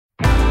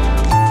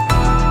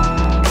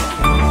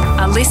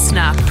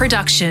Listener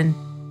production.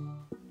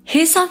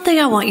 Here's something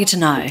I want you to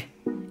know.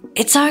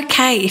 It's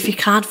okay if you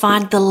can't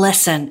find the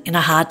lesson in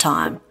a hard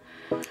time.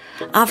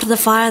 After the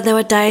fire, there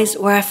were days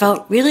where I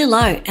felt really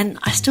low, and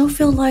I still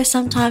feel low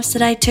sometimes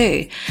today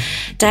too.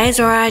 Days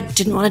where I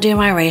didn't want to do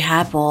my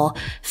rehab or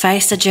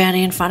face the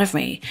journey in front of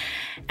me.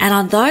 And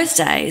on those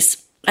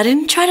days, I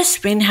didn't try to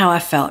spin how I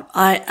felt.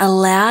 I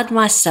allowed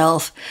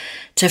myself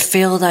to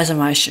feel those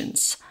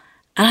emotions.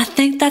 And I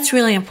think that's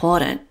really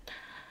important.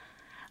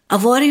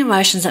 Avoiding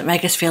emotions that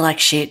make us feel like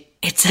shit,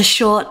 it's a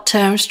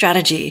short-term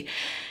strategy.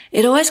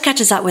 It always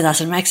catches up with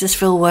us and makes us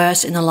feel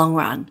worse in the long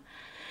run.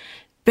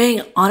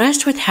 Being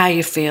honest with how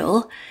you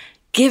feel,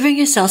 giving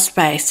yourself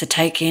space to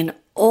take in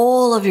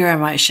all of your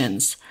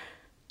emotions,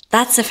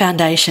 that's the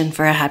foundation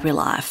for a happy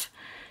life.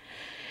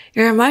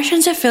 Your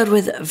emotions are filled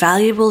with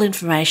valuable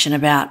information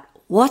about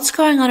what's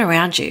going on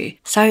around you,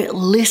 so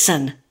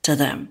listen to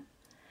them.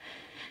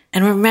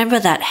 And remember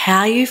that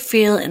how you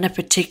feel in a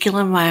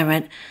particular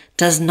moment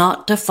does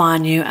not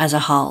define you as a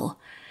whole.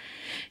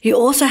 You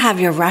also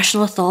have your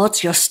rational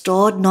thoughts, your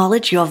stored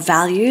knowledge, your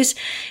values,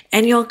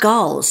 and your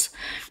goals.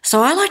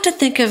 So I like to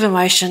think of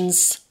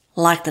emotions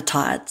like the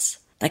tides.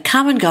 They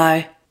come and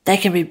go. They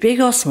can be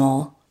big or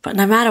small, but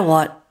no matter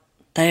what,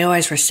 they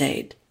always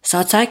recede. So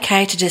it's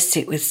okay to just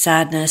sit with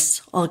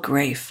sadness or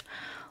grief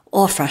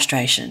or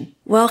frustration.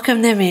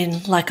 Welcome them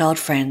in like old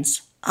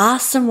friends.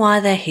 Ask them why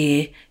they're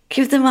here.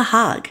 Give them a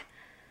hug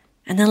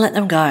and then let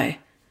them go.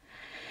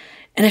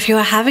 And if you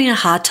are having a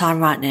hard time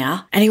right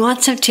now and you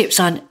want some tips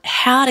on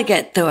how to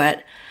get through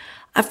it,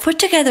 I've put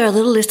together a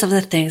little list of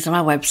the things on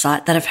my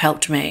website that have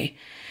helped me.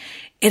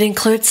 It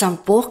includes some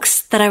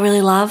books that I really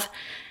love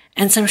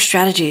and some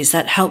strategies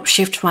that help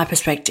shift my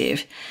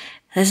perspective.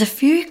 There's a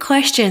few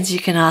questions you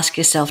can ask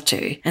yourself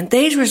too, and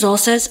these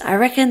resources, I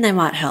reckon they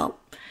might help.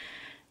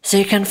 So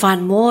you can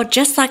find more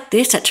just like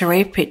this at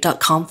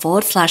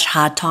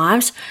tereapitt.com/hard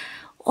times,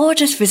 or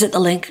just visit the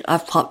link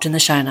I've popped in the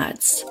show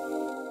notes.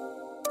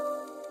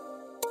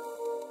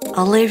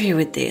 I'll leave you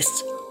with this.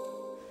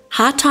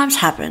 Hard times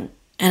happen,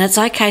 and it's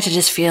okay to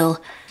just feel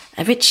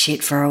a bit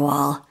shit for a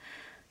while.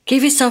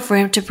 Give yourself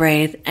room to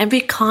breathe and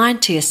be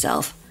kind to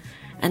yourself.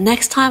 And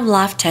next time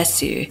life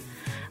tests you,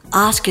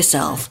 ask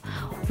yourself,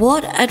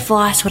 what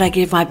advice would I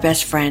give my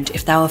best friend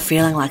if they were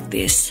feeling like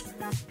this?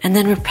 And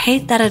then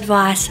repeat that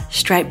advice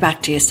straight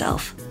back to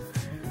yourself.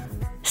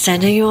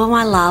 Sending you all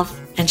my love,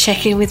 and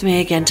check in with me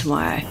again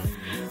tomorrow.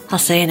 I'll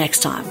see you next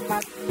time.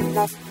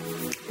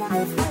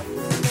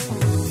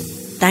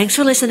 Thanks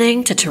for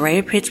listening to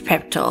Terea Pitt's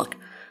Pep Talk.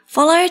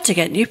 Follow to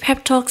get new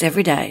pep talks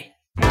every day.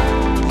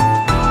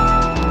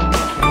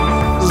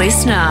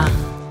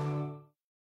 Listener.